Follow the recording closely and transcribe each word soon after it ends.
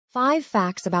5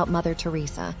 facts about Mother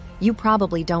Teresa you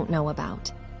probably don't know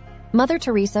about. Mother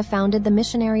Teresa founded the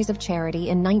Missionaries of Charity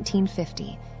in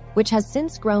 1950, which has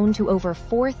since grown to over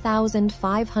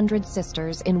 4,500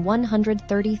 sisters in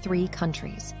 133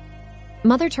 countries.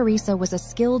 Mother Teresa was a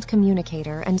skilled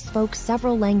communicator and spoke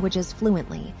several languages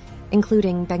fluently,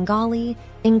 including Bengali,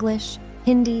 English,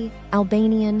 Hindi,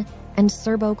 Albanian, and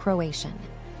Serbo-Croatian.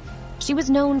 She was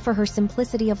known for her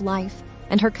simplicity of life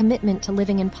and her commitment to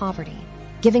living in poverty,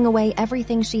 giving away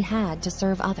everything she had to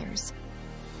serve others.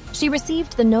 She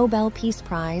received the Nobel Peace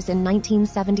Prize in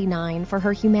 1979 for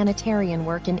her humanitarian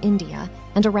work in India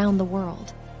and around the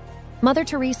world. Mother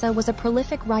Teresa was a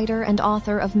prolific writer and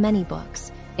author of many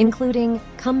books, including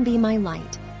Come Be My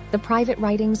Light, The Private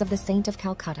Writings of the Saint of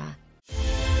Calcutta,